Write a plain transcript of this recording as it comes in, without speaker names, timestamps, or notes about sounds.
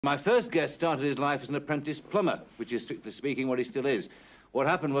My first guest started his life as an apprentice plumber, which is, strictly speaking, what he still is. What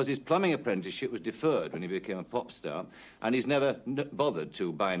happened was his plumbing apprenticeship was deferred when he became a pop star, and he's never bothered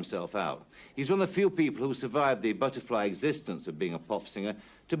to buy himself out. He's one of the few people who survived the butterfly existence of being a pop singer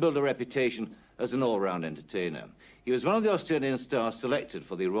to build a reputation as an all-round entertainer. He was one of the Australian stars selected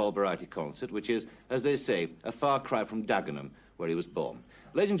for the Royal Variety Concert, which is, as they say, a far cry from Dagenham, where he was born.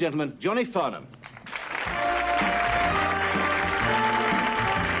 Ladies and gentlemen, Johnny Farnham.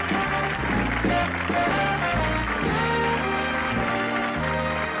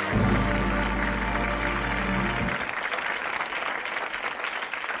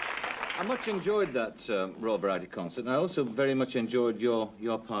 I much enjoyed that Royal Variety Concert, and I also very much enjoyed your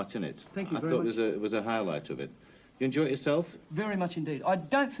part in it. Thank you I very thought much. it was a highlight of it. You enjoy it yourself? Very much indeed. I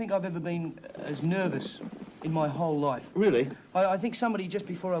don't think I've ever been as nervous in my whole life. Really? I think somebody just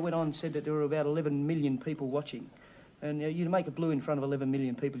before I went on said that there were about 11 million people watching. And you make a blue in front of 11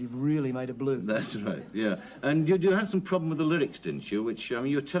 million people, you've really made a blue. That's right, yeah. And you had some problem with the lyrics, didn't you? Which, I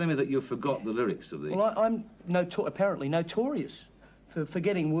mean, you were telling me that you forgot the lyrics of the... Well, I'm apparently notorious for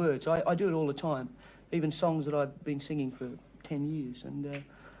forgetting words. I do it all the time, even songs that I've been singing for 10 years. And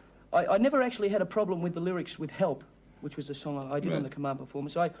I never actually had a problem with the lyrics with Help, which was the song I did on the Command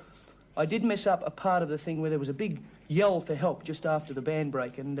performance. I did mess up a part of the thing where there was a big yell for help just after the band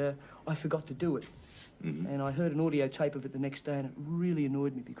break, and I forgot to do it. Mm-hmm. And I heard an audio tape of it the next day, and it really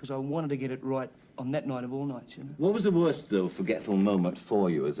annoyed me because I wanted to get it right on that night of all nights, you know. What was the worst, though, forgetful moment for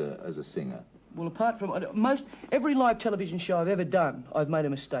you as a singer? Well, apart from every live television show I've ever done, I've made a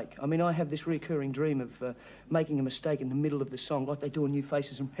mistake. I mean, I have this recurring dream of making a mistake in the middle of the song, like they do on New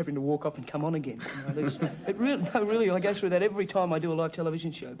Faces, and having to walk off and come on again. You know, really, I go through that every time I do a live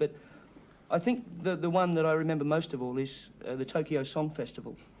television show. But I think the one that I remember most of all is the Tokyo Song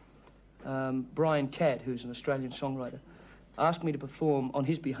Festival. Brian Cadd, who's an Australian songwriter, asked me to perform on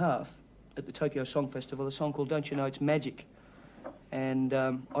his behalf at the Tokyo Song Festival a song called Don't You Know It's Magic. And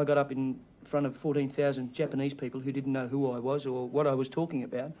I got up in front of 14,000 Japanese people who didn't know who I was or what I was talking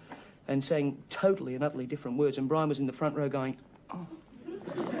about and sang totally and utterly different words. And Brian was in the front row going, oh.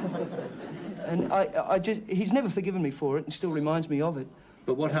 And he's never forgiven me for it and still reminds me of it.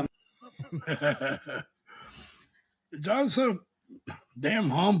 But what happened? John's so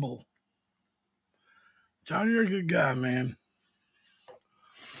damn humble. John, you're a good guy, man.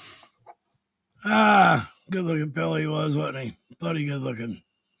 Good looking fella he was, wasn't he? Bloody good looking.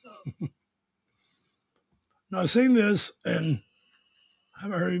 Now, I sing this and I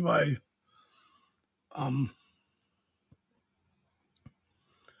haven't heard anybody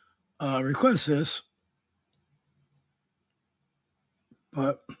request this.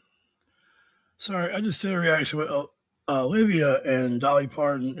 But sorry, I just did a reaction with Olivia and Dolly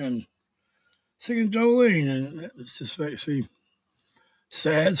Parton and singing Jolene, and it just makes me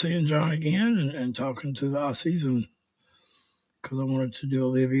sad seeing John again and talking to the Aussies, and because I wanted to do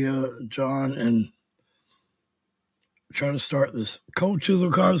Olivia, John, and try to start this Cold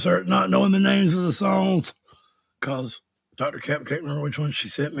Chisel concert, not knowing the names of the songs, because Dr. Cap can't remember which one she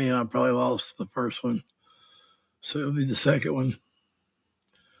sent me, and I probably lost the first one, so it'll be the second one.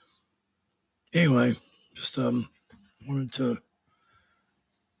 Anyway, just wanted to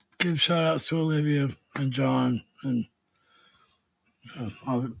give shout-outs to Olivia and John and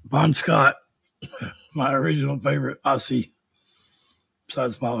Bon Scott, my original favorite Aussie,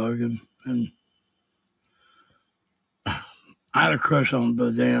 besides Paul Hogan. And I had a crush on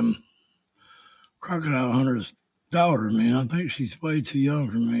the damn Crocodile Hunter's daughter, man. I think she's way too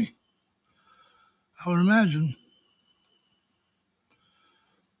young for me. I would imagine.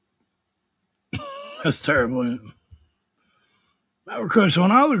 That's terrible. I have a crush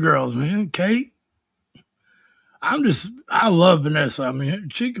on all the girls, man. Kate. I love Vanessa. I mean,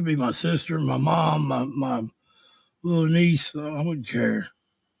 she could be my sister, my mom, my little niece. So I wouldn't care.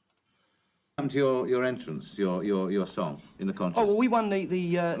 Come to your entrance, your song in the contest. Oh, well, we won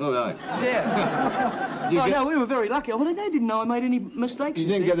the Oh, right. Yeah. No, we were very lucky. Well, they didn't know I made any mistakes. You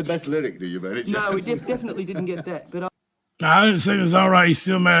didn't get the best lyric, did you, Benny? No, we definitely didn't get that. But no, I didn't sing it's all right. He's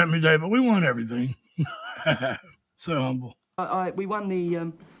still mad at me today, but we won everything. So humble. We won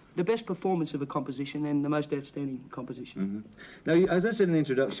the best performance of a composition and the most outstanding composition. Mm-hmm. Now, as I said in the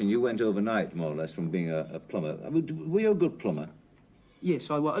introduction, you went overnight, more or less, from being a plumber. I mean, were you a good plumber?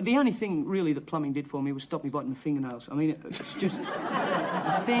 Yes, I was. The only thing, really, that plumbing did for me was stop me biting my fingernails. I mean, it's just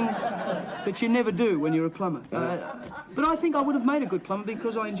a thing that you never do when you're a plumber. But I think I would have made a good plumber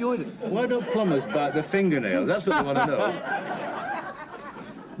because I enjoyed it. Why don't plumbers bite their fingernails? That's what I want to know.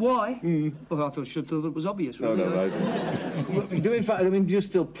 Why? Well, I thought it was obvious. Really. No, do you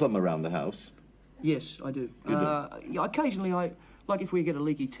still plumb around the house? Yes, I do. You do? Occasionally, Like if we get a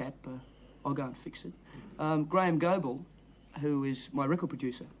leaky tap, I'll go and fix it. Graham Goebel, who is my record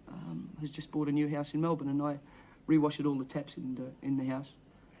producer, has just bought a new house in Melbourne, and I rewashed all the taps in the house.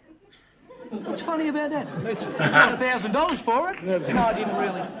 What's funny about that? I got $1,000 for it. No, I didn't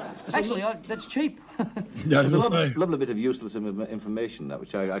really. Actually, that's cheap. There's a lovely bit of useless information, that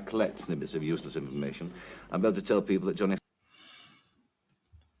which I collect snippets of useless information. I'm able to tell people that Johnny...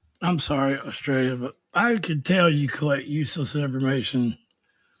 I'm sorry, Australia, but I could tell you collect useless information.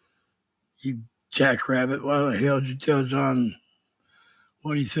 You jackrabbit. Why the hell did you tell John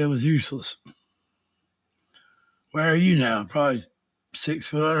what he said was useless? Where are you now? Probably 6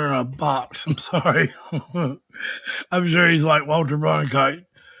 foot under in a box. I'm sorry. I'm sure he's like Walter Cronkite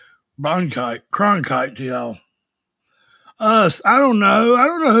to y'all. Us, I don't know. I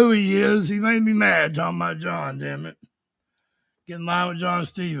don't know who he is. He made me mad talking about John, damn it. Get in line with John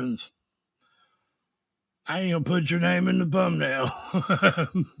Stevens. I ain't gonna put your name in the thumbnail.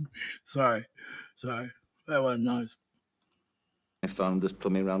 Sorry. That wasn't nice. I found this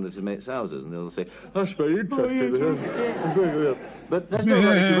plumbing around at his mates' houses, and they'll say, "That's very interesting." But that's not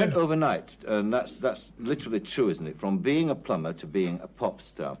right. He went overnight, and that's literally true, isn't it? From being a plumber to being a pop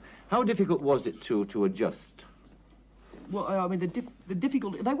star. How difficult was it to adjust? Well, I mean, the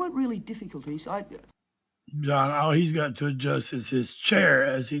difficulty, they weren't really difficulties. John, all he's got to adjust is his chair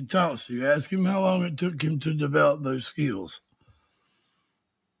as he talks to you. Ask him how long it took him to develop those skills.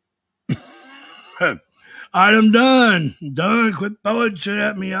 All right, I'm done. Quit throwing shit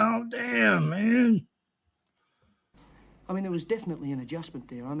at me. Oh, damn, man. I mean, there was definitely an adjustment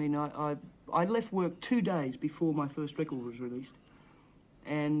there. I mean, I left work 2 days before my first record was released.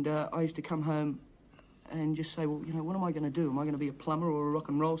 And I used to come home and just say, well, you know, what am I going to do? Am I going to be a plumber or a rock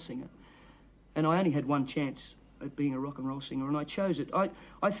and roll singer? And I only had one chance at being a rock and roll singer, and I chose it. I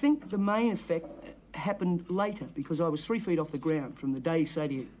think the main effect happened later, because I was 3 feet off the ground from the day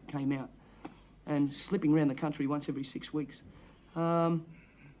Sadie came out, and slipping around the country once every 6 weeks.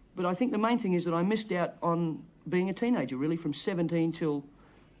 But I think the main thing is that I missed out on being a teenager, really, from 17 to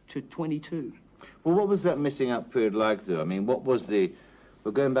 22. Well, what was that missing out period like, though? I mean, what was the...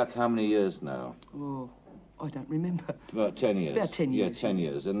 We're going back how many years now? Oh, I don't remember. About 10 years. About 10 years. Yeah, 10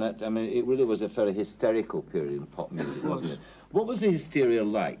 years. And that, I mean, it really was a fairly hysterical period in pop music, wasn't it? What was the hysteria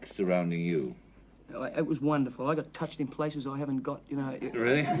like surrounding you? It was wonderful. I got touched in places I haven't got, you know.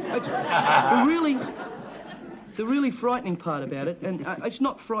 Really? The really frightening part about it, and it's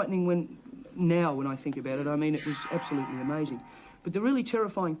not frightening when I think about it. I mean, it was absolutely amazing. But the really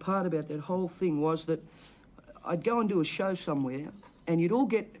terrifying part about that whole thing was that I'd go and do a show somewhere, and you'd all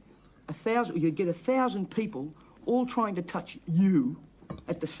get 1,000. You'd get 1,000 people all trying to touch you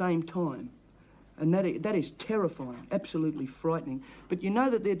at the same time, and that is terrifying, absolutely frightening. But you know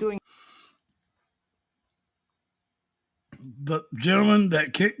that they're doing. The gentleman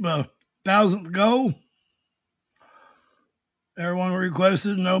that kicked the 1,000th goal, everyone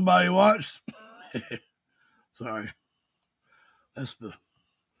requested, nobody watched. Sorry. That's the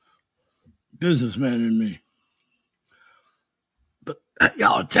businessman in me. But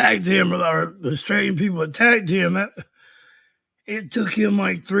y'all attacked him, or the Australian people attacked him. It took him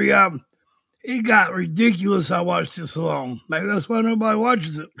like 3 hours. It got ridiculous. I watched it so long. Maybe that's why nobody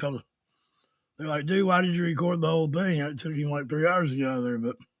watches it, because they're like, dude, why did you record the whole thing? It took him like 3 hours to get out of there.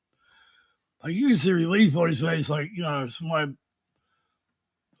 But like, you can see relief on his face, like, you know, somebody,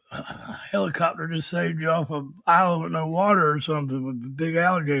 a helicopter just saved you off an island with no water or something, with big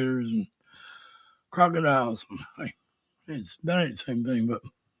alligators and crocodiles. Like, that ain't the same thing, but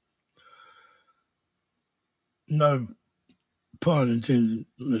no pun intended,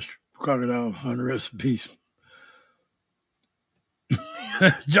 Mr. Crocodile, on the rest of peace.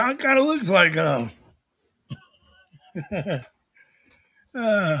 John kind of looks like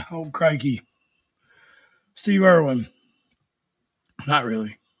oh crikey, Steve Irwin. Not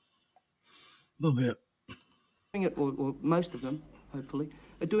really, a little bit. Doing it, or most of them, hopefully,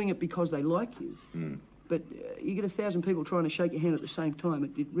 are doing it because they like you. But you get 1,000 people trying to shake your hand at the same time,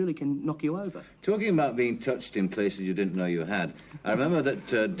 it really can knock you over. Talking about being touched in places you didn't know you had, I remember that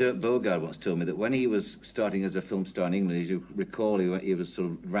Dirk Bogarde once told me that when he was starting as a film star in England, as you recall, he was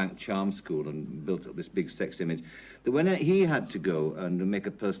sort of ranked charm school and built up this big sex image, that when he had to go and make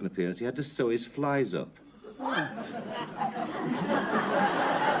a personal appearance, he had to sew his flies up. What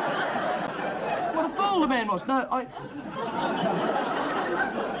a fool the man was. No,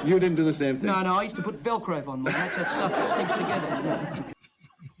 You didn't do the same thing? No, I used to put Velcro on mine. That's that stuff that sticks together.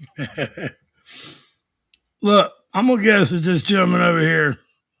 Look, I'm going to guess that this gentleman over here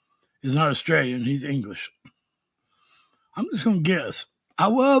is not Australian. He's English. I'm just going to guess. I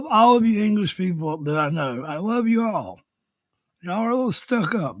love all of you English people that I know. I love you all. Y'all are a little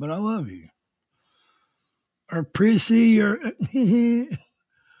stuck up, but I love you. Or prissy, or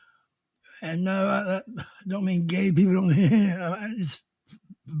and no, I don't mean gay people. Don't. It's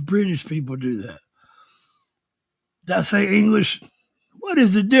British people do that. Did I say English? What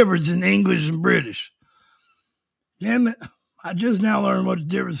is the difference in English and British? Damn it! I just now learned what the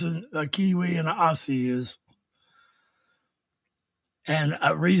difference in a Kiwi and an Aussie is. And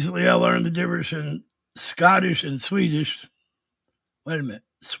recently I learned the difference in Scottish and Swedish. Wait a minute.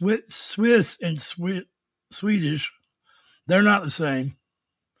 Swiss and Swedish, they're not the same.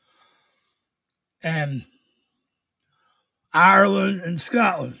 And Ireland and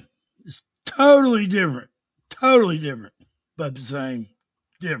Scotland is totally different. Totally different. But the same.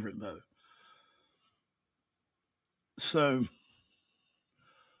 Different, though. So,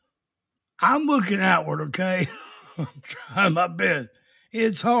 I'm looking outward, okay? I'm trying my best.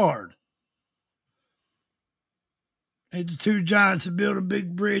 It's hard. Ain't the two giants that built a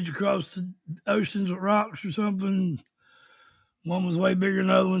big bridge across the oceans with rocks or something? One was way bigger than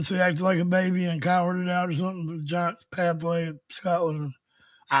the other one, so he acted like a baby and cowered it out or something. The giant's pathway of Scotland.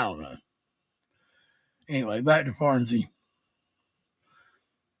 I don't know. Anyway, back to Farnham.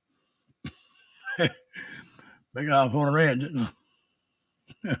 They got off on a rant, didn't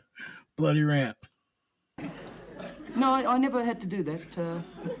I? Bloody rant. No, I never had to do that.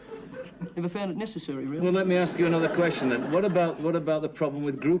 Never found it necessary, really. Well, let me ask you another question then. What about the problem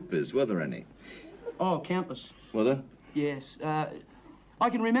with groupies? Were there any? Oh, countless. Were there? Yes. I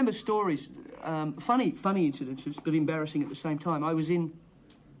can remember stories, funny incidences, but embarrassing at the same time. I was in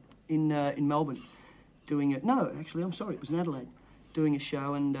Melbourne doing it. No, actually, I'm sorry, it was in Adelaide, doing a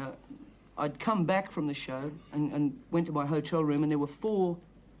show, and I'd come back from the show and went to my hotel room, and there were 4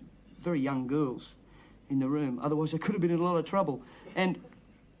 very young girls in the room. Otherwise, I could have been in a lot of trouble. And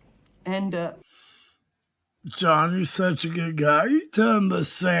John, you're such a good guy. You tell him the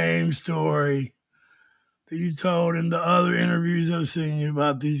same story that you told in the other interviews I've seen you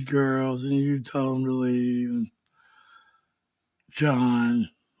about these girls, and you told them to leave. And John,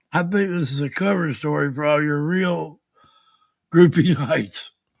 I think this is a cover story for all your real groupie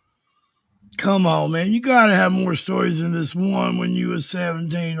nights. Come on, man. You got to have more stories than this one when you was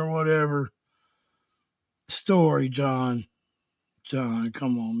 17 or whatever. Story, John. John,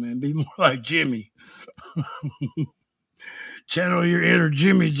 come on, man. Be more like Jimmy. Channel your inner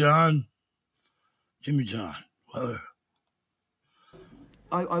Jimmy, John. Jimmy John. Whoa.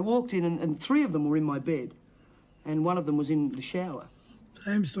 I walked in, and 3 of them were in my bed, and one of them was in the shower.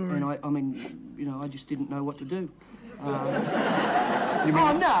 Same story. And I mean, you know, I just didn't know what to do. Oh,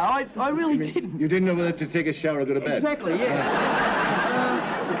 no, I really didn't. You didn't know whether to take a shower or go to bed? Exactly, yeah.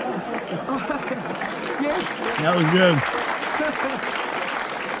 Yeah. That was good.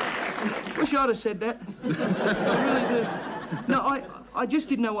 Wish I'd have said that. I really do. No, I just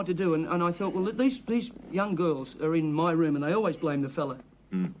didn't know what to do, and I thought, well, these young girls are in my room, and they always blame the fella.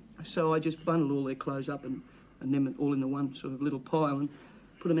 Mm. So I just bundled all their clothes up and them all in the one sort of little pile and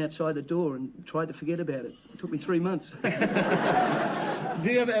put them outside the door and tried to forget about it. It took me 3 months. Do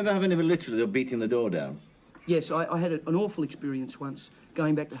you ever have any literally beating the door down? Yes, I had an awful experience once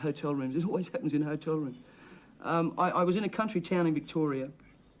going back to hotel rooms. It always happens in hotel rooms. I was in a country town in Victoria,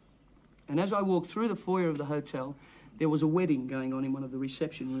 and as I walked through the foyer of the hotel, there was a wedding going on in one of the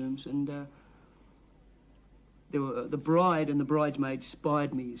reception rooms, and there were the bride and the bridesmaid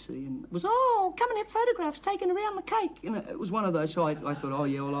spied me, you see, and it was, oh, come and have photographs taken around the cake. You know, it was one of those, so I thought, oh,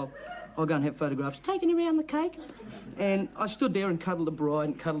 yeah, well, I'll go and have photographs taken around the cake. And I stood there and cuddled the bride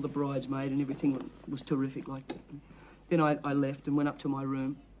and cuddled the bridesmaid, and everything was terrific like that. And then I left and went up to my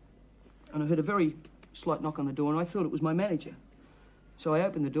room, and I heard a very slight knock on the door, and I thought it was my manager. So I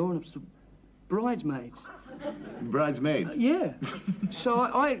opened the door, and it was the bridesmaids. Bridesmaids? Yeah. So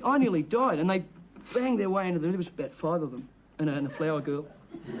I nearly died, and they banged their way into the room. There was about 5 of them, and a flower girl.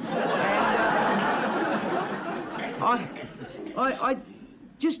 And I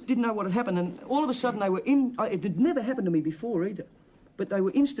just didn't know what had happened, and all of a sudden they were in. It had never happened to me before either, but they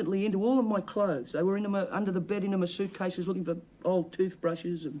were instantly into all of my clothes. They were in under the bed in my suitcases, looking for old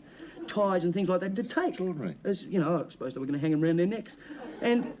toothbrushes and ties and things like that to take. Extraordinary. As you know, I suppose they were going to hang them around their necks,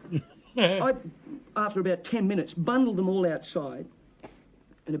 and I, after about 10 minutes, bundled them all outside.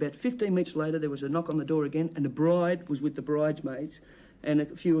 And about 15 minutes later, there was a knock on the door again, and the bride was with the bridesmaids and a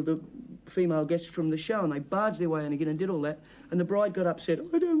few of the female guests from the show, and they barged their way in again and did all that. And the bride got upset.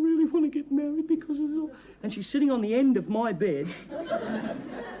 I don't really want to get married because of all. And she's sitting on the end of my bed,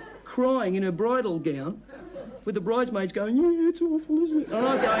 crying in her bridal gown, with the bridesmaids going, yeah, it's awful, isn't it? And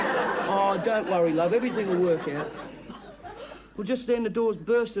I'm going, oh, don't worry, love, everything will work out. Well, just then the doors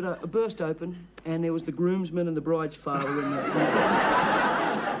burst open, and there was the groomsman and the bride's father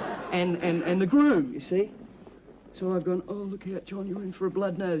and the groom, you see. So I've gone, oh, look out, John, you're in for a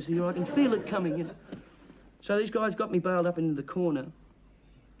blood nose here. I can feel it coming, you know. So these guys got me bailed up into the corner,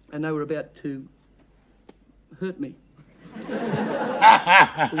 and they were about to hurt me, for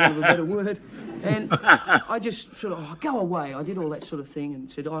want of a better word. And I just sort of, oh, go away. I did all that sort of thing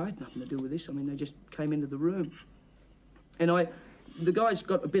and said, oh, I had nothing to do with this. I mean, they just came into the room. And the guys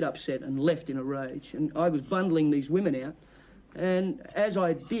got a bit upset and left in a rage. And I was bundling these women out. And as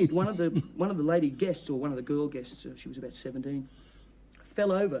I did, one of the lady guests, or one of the girl guests, she was about 17,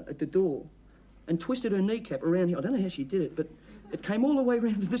 fell over at the door and twisted her kneecap around here. I don't know how she did it, but it came all the way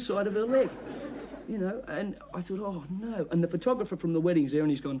around to the side of her leg. You know, and I thought, oh, no. And the photographer from the wedding's there, and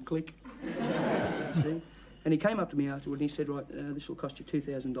he's gone, click. See? And he came up to me afterward, and he said, right, this will cost you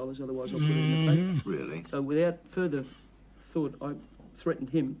 $2,000, otherwise I'll put it in the paper. Really? So without further thought, I threatened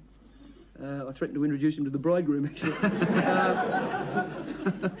him. I threatened to introduce him to the bridegroom, actually.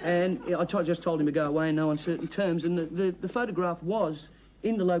 And I just told him to go away in no uncertain terms. And the photograph was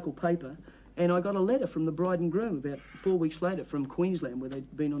in the local paper, and I got a letter from the bride and groom about 4 weeks later from Queensland, where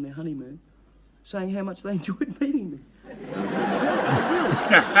they'd been on their honeymoon, saying how much they enjoyed meeting me. Really.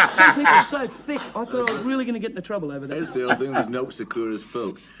 Some people are so thick, I thought I was really going to get into trouble over that. That's the old thing, there's no Sakura's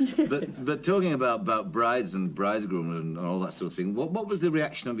folk. Yes. But talking about brides and bridegroom and all that sort of thing, what was the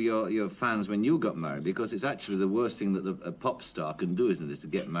reaction of your fans when you got married? Because it's actually the worst thing that a pop star can do, isn't it, is to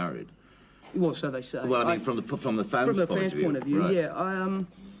get married? Well, so they say. Well, I mean, from the fans' point of view, right. Yeah.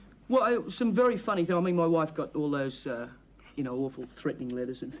 Well, some very funny things. I mean, my wife got all those, you know, awful threatening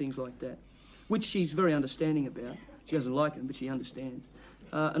letters and things like that, which she's very understanding about. She doesn't like them, but she understands.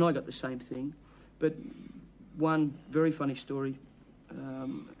 And I got the same thing. But one very funny story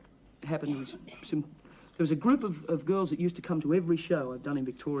happened. There was a group of girls that used to come to every show I've done in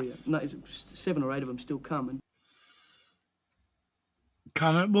Victoria. No, 7 or 8 of them still come. And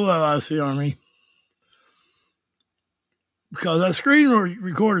comment below, IC Army. Because I screen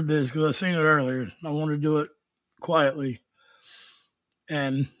recorded this because I seen it earlier. I wanted to do it quietly.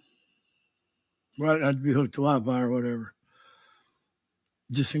 And I had to be hooked to Wi-Fi or whatever,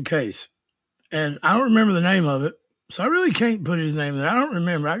 just in case. And I don't remember the name of it, so I really can't put his name there. I don't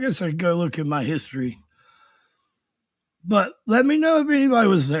remember. I guess I could go look at my history. But let me know if anybody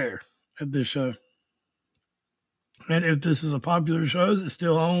was there at this show. And if this is a popular show, is it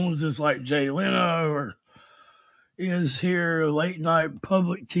still on? Is this like Jay Leno, or is here late night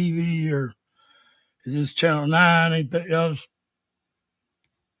public TV, or is this Channel 9? Ain't that y'all's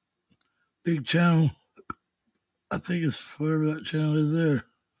big channel? I think it's whatever that channel is there.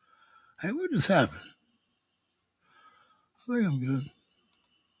 Hey, what just happened? I think I'm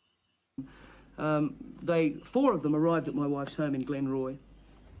good. 4 of them arrived at my wife's home in Glenroy.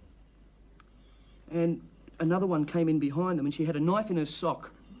 And another one came in behind them, and she had a knife in her sock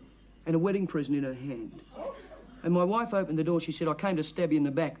and a wedding present in her hand. And my wife opened the door. She said, I came to stab you in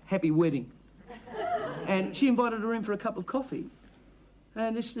the back. Happy wedding. And she invited her in for a cup of coffee.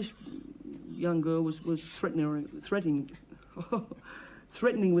 And this young girl was threatening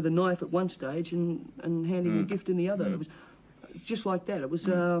with a knife at one stage and handing a gift in the other. It was just like that. It was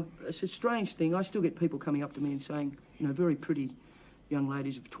it's a strange thing. I still get people coming up to me and saying, you know, very pretty young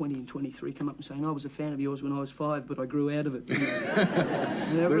ladies of 20 and 23 come up and saying, I was a fan of yours when I was 5, but I grew out of it.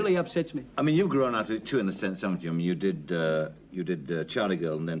 And it really upsets me. I mean, you've grown out of it too, in the sense, haven't you? I mean, you did Charlie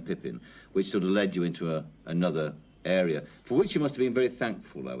Girl and then Pippin, which sort of led you into another area, for which you must have been very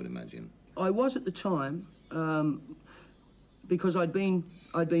thankful, I would imagine. I was at the time, because I'd been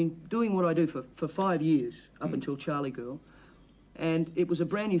doing what I do for 5 years, up until Charlie Girl, and it was a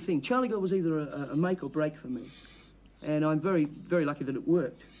brand new thing. Charlie Girl was either a make or break for me. And I'm very, very lucky that it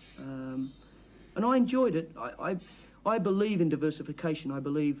worked. And I enjoyed it. I believe in diversification. I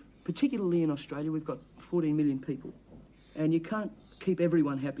believe, particularly in Australia, we've got 14 million people. And you can't keep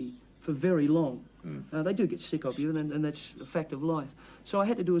everyone happy for very long. They do get sick of you, and that's a fact of life. So I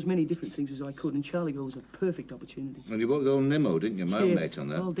had to do as many different things as I could, and Charlie Girl was a perfect opportunity. And you worked with old Nimmo, didn't you? My old mate on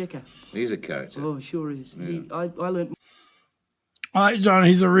that. Old Decker. He's a character. Oh, sure is. Yeah. I learned... All right, John,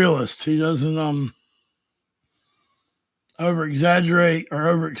 he's a realist. He doesn't over-exaggerate or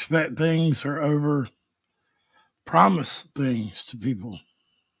over-expect things or over-promise things to people.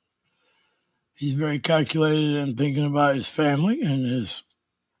 He's very calculated in thinking about his family and his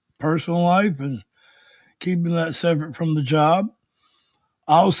personal life and keeping that separate from the job.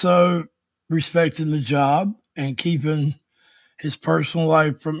 Also respecting the job and keeping his personal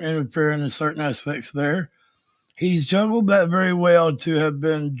life from interfering in certain aspects there. He's juggled that very well to have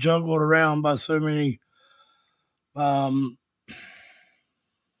been juggled around by so many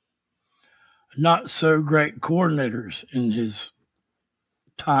not so great coordinators in his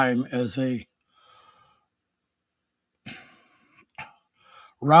time as a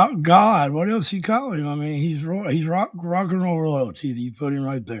rock god. What else you call him? I mean, he's rock and roll royalty. You put him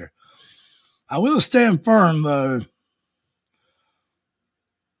right there. I will stand firm, though.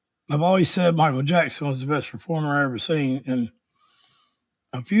 I've always said Michael Jackson was the best performer I ever seen, and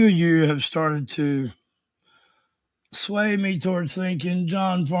a few of you have started to sway me towards thinking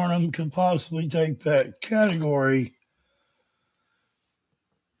John Farnham could possibly take that category.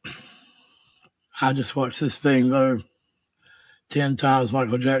 I just watched this thing, though, 10 times.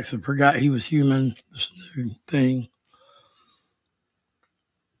 Michael Jackson forgot he was human, this new thing.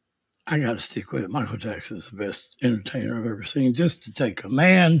 I got to stick with it. Michael Jackson's the best entertainer I've ever seen. Just to take a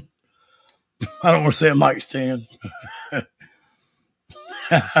man, I don't want to say a mic stand.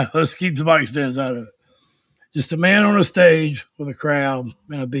 Let's keep the mic stands out of it. Just a man on a stage with a crowd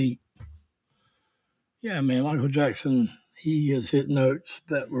and a beat. Yeah, man, Michael Jackson, he has hit notes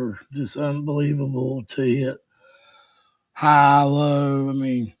that were just unbelievable to hit. High, low. I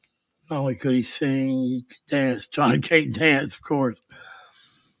mean, not only could he sing, he could dance. John can't dance, of course.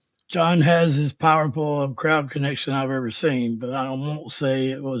 John has as powerful a crowd connection I've ever seen, but I won't say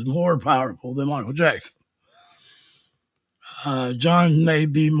it was more powerful than Michael Jackson. John may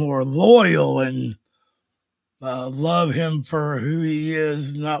be more loyal and love him for who he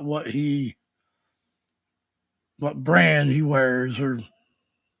is, not what brand he wears, or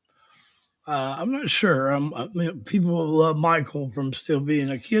I'm not sure. I mean, people love Michael from still being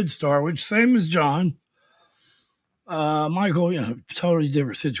a kid star, which same as John. Michael, totally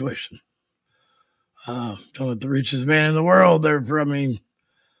different situation. Talking about the richest man in the world. I mean,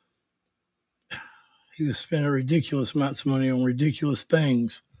 he was spending ridiculous amounts of money on ridiculous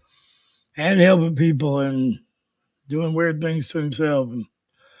things and helping people and doing weird things to himself.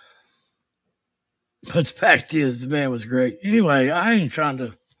 But the fact is, the man was great. Anyway, I ain't trying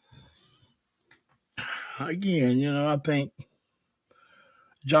to, again, I think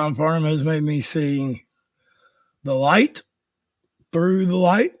John Farnham has made me see the light through the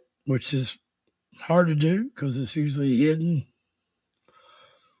light, which is hard to do because it's usually hidden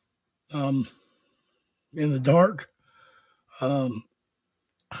in the dark.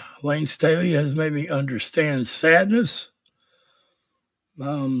 Lane Staley has made me understand sadness.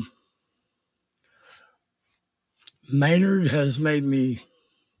 Maynard has made me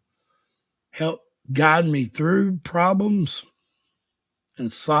help guide me through problems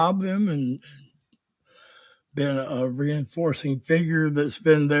and solve them, and been a reinforcing figure that's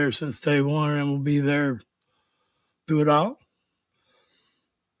been there since day one and will be there through it all.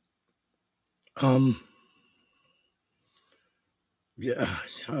 Yeah,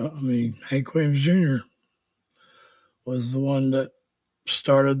 I mean, Hank Williams Jr. was the one that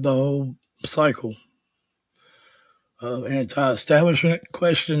started the whole cycle of anti-establishment,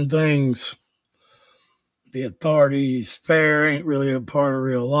 question things. The authorities, fair ain't really a part of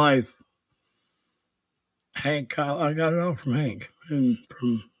real life. Hank, I got it all from Hank and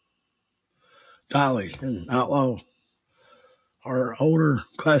from Dolly and Outlaw, our older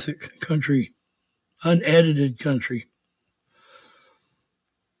classic country, unedited country.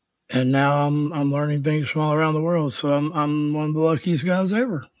 And now I'm learning things from all around the world. So I'm one of the luckiest guys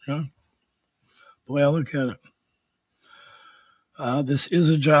ever, the way I look at it. This is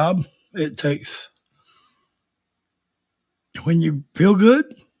a job. It takes, when you feel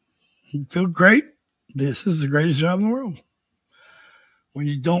good, you feel great, this is the greatest job in the world. When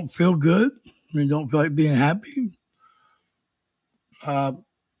you don't feel good, when you don't feel like being happy, I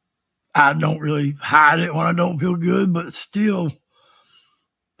don't really hide it when I don't feel good, but still,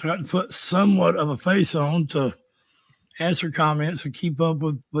 I got to put somewhat of a face on to answer comments and keep up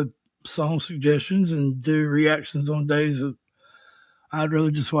with song suggestions and do reactions on days that I'd rather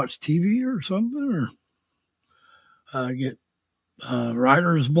just watch TV or something, or get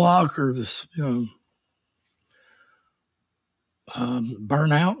writer's block, or this,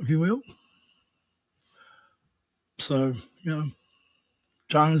 burnout, if you will. So,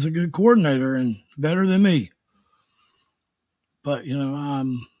 John is a good coordinator and better than me. But,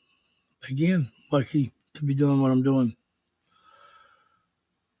 I'm, again, lucky to be doing what I'm doing.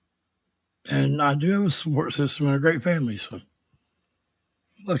 And I do have a support system and a great family, so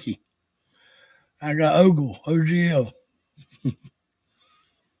lucky. I got OGL, the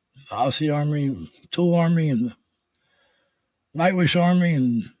Aussie Army, Tool Army, and the Nightwish Army,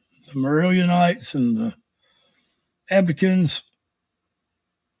 and the Marillionites, and the Epicans,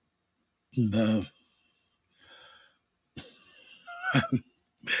 and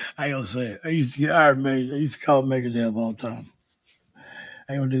I ain't gonna say it. I used to get Iron Maiden. I used to call Megadeth all the time.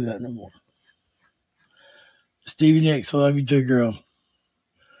 I ain't gonna do that no more. Stevie Nicks, I love you too, girl.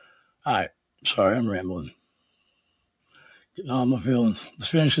 All right. Sorry, I'm rambling. Getting all my feelings.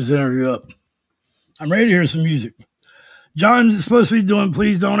 Let's finish this interview up. I'm ready to hear some music. John's supposed to be doing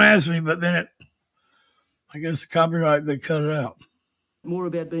Please Don't Ask Me, but then I guess the copyright, they cut it out. More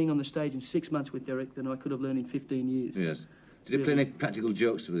about being on the stage in 6 months with Derek than I could have learned in 15 years. Yes. Did he play any practical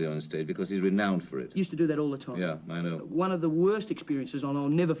jokes with you on stage? Because he's renowned for it. Used to do that all the time. Yeah, I know. One of the worst experiences, and I'll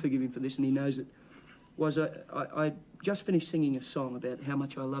never forgive him for this, and he knows it, was I just finished singing a song about how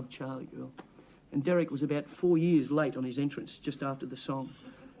much I love Charlie Girl. And Derek was about 4 years late on his entrance, just after the song.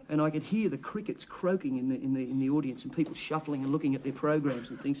 And I could hear the crickets croaking in the audience and people shuffling and looking at their programs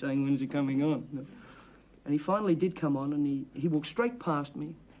and things saying, when's he coming on? And he finally did come on, and he walked straight past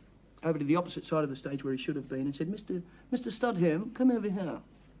me over to the opposite side of the stage where he should have been and said, Mr. Studham, come over here.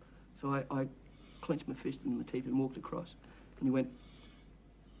 So I clenched my fist in my teeth and walked across. And he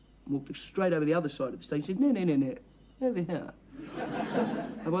walked straight over the other side of the stage and said, no, over here.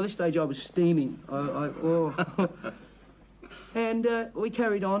 And by this stage I was steaming. And we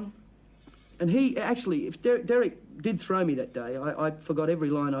carried on. And he, actually, if Derek did throw me that day, I forgot every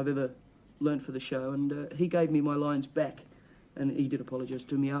line I've ever learnt for the show, and he gave me my lines back. And he did apologise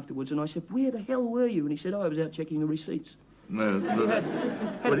to me afterwards, and I said, where the hell were you? And he said, I was out checking the receipts. No, he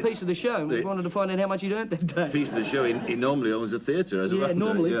had a piece of the show, and we wanted to find out how much he'd earned that day. Piece of the show, he normally owns a theatre as well. Yeah,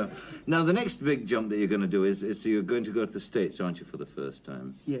 normally. Yeah. Now, the next big jump that you're going to do is so you're going to go to the States, aren't you, for the first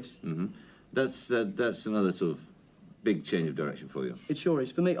time? Yes. Mm-hmm. That's another sort of big change of direction for you. It sure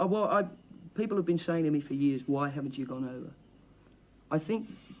is. For me, people have been saying to me for years, why haven't you gone over? I think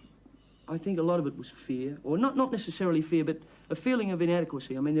a lot of it was fear, or not necessarily fear, but a feeling of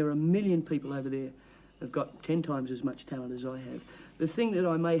inadequacy. I mean, there are a million people over there who've got 10 times as much talent as I have. The thing that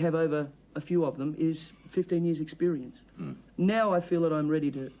I may have over a few of them is 15 years' experience. Mm. Now I feel that I'm ready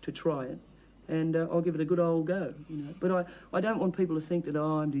to try it, and I'll give it a good old go. You know? But I don't want people to think that,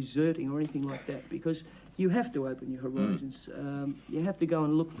 I'm deserting or anything like that, because you have to open your horizons. You have to go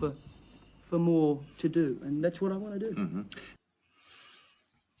and look for more to do, and that's what I want to do. Mm-hmm.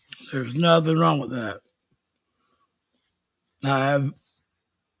 There's nothing wrong with that. I have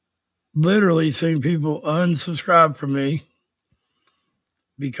literally seen people unsubscribe from me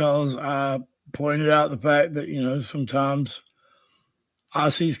because I pointed out the fact that, sometimes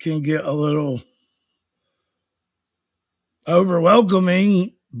Aussies can get a little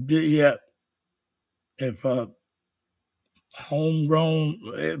over-welcoming, yet if homegrown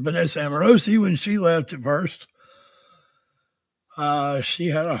Vanessa Amorosi, when she left at first, she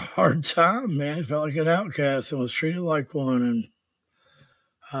had a hard time, man. Felt like an outcast and was treated like one,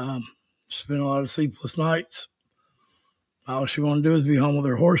 and spent a lot of sleepless nights. All she wanted to do was be home with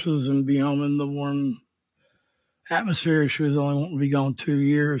her horses and be home in the warm atmosphere. She was only wanting to be gone 2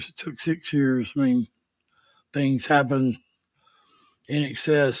 years. It took 6 years. I mean, things happen in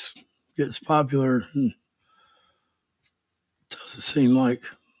excess, gets popular, and it doesn't seem like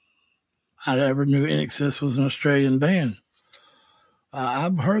I ever knew In Excess was an Australian band.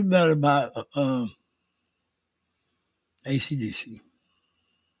 I've heard that about AC/DC.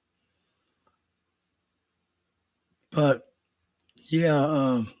 But,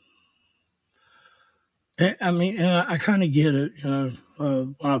 yeah, I kind of get it.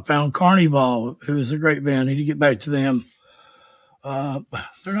 When I found Carnival, it was a great band. I need to get back to them. They're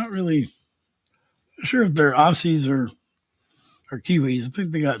not really sure if they're Aussies or Kiwis. I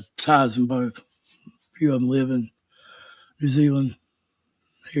think they got ties in both. A few of them live in New Zealand,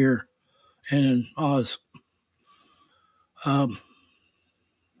 here, and in Oz.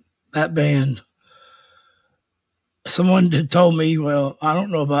 That band, someone had told me, well, I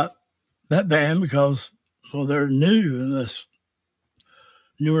don't know about that band because, well, they're new and that's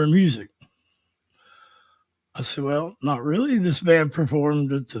newer music. I said, well, not really. This band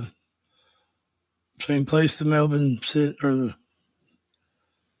performed at the same place the the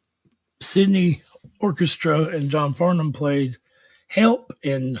Sydney Orchestra and John Farnham played Help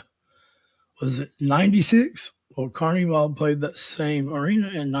in, was it 96? Well, Carnival played that same arena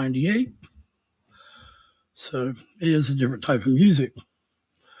in 98. So it is a different type of music.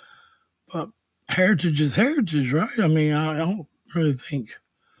 But heritage is heritage, right? I mean, I don't really think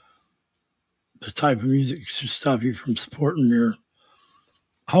the type of music should stop you from supporting your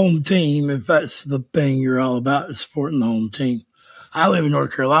home team if that's the thing you're all about, is supporting the home team. I live in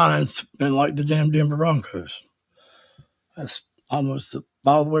North Carolina and it's been like the damn Denver Broncos. That's almost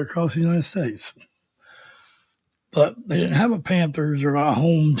all the way across the United States. But they didn't have a Panthers or a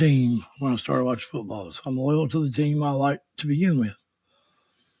home team when I started watching football. So I'm loyal to the team I like to begin with.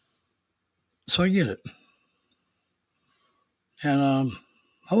 So I get it. And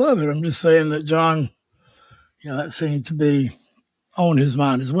I love it. I'm just saying that John, that seemed to be on his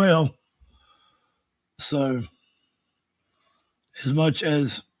mind as well. So, as much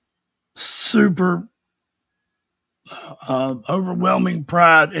as super overwhelming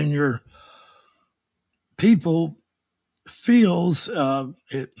pride in your people feels,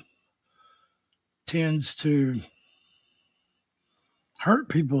 it tends to hurt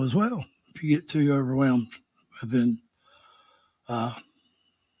people as well if you get too overwhelmed within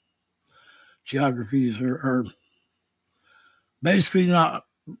geographies or basically not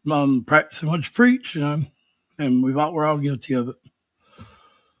practicing what you preach, and we're all guilty of it.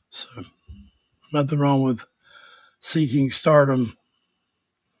 So nothing wrong with seeking stardom.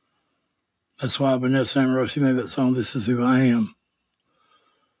 That's why Vanessa Amorosi made that song, This Is Who I Am.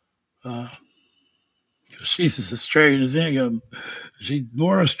 Because she's as Australian as any of them. She's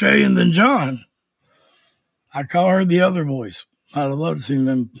more Australian than John. I call her the other voice. I'd have loved to see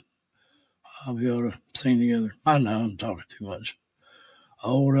them. I'll be able to sing together. I know I'm talking too much.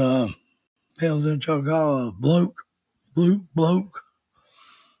 Old, hell's that y'all call a bloke? Bloke.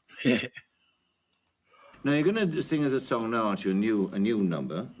 Yeah. Now, you're going to sing us a song now, aren't you? A new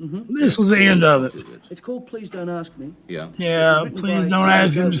number. Mm-hmm. This was the end of it. It's called Please Don't Ask Me. Yeah. Yeah, please don't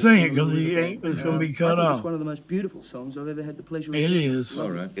ask him to sing it because it's going to be cut off. It's one of the most beautiful songs I've ever had the pleasure of It singing. is. All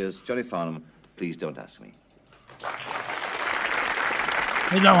right. Here's Johnny Farnham, Please Don't Ask Me.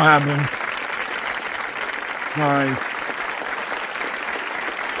 It don't happen. Sorry.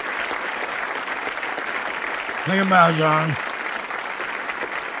 Think about it, John.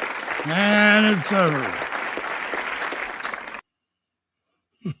 And it's over.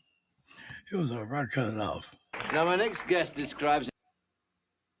 It was over. I cut it off. Now, my next guest describes...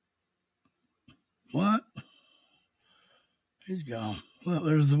 What? He's gone. Well,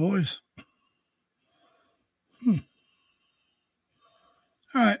 there's the voice. All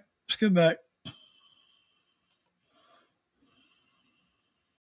right, let's get back.